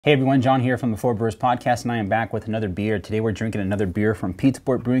Hey everyone, John here from the Four Brewers Podcast, and I am back with another beer. Today we're drinking another beer from Pizza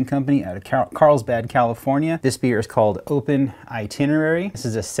Port Brewing Company out of Carlsbad, California. This beer is called Open Itinerary. This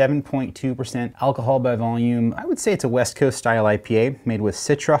is a 7.2% alcohol by volume. I would say it's a West Coast style IPA made with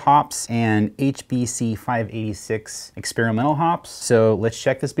Citra hops and HBC 586 experimental hops. So let's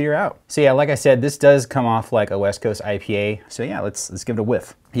check this beer out. So yeah, like I said, this does come off like a West Coast IPA. So yeah, let's give it a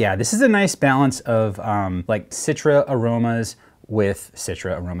whiff. Yeah, this is a nice balance of like Citra aromas with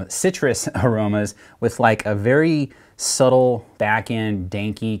citrus aromas with like a very subtle back end,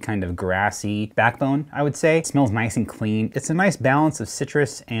 danky, kind of grassy backbone, I would say. It smells nice and clean. It's a nice balance of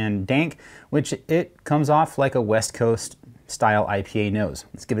citrus and dank, which it comes off like a West Coast style IPA nose.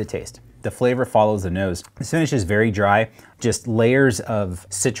 Let's give it a taste. The flavor follows the nose. This finish is very dry, just layers of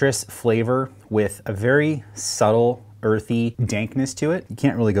citrus flavor with a very subtle, earthy dankness to it. You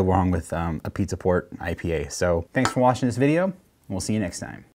can't really go wrong with a Pizza Port IPA. So thanks for watching this video. We'll see you next time.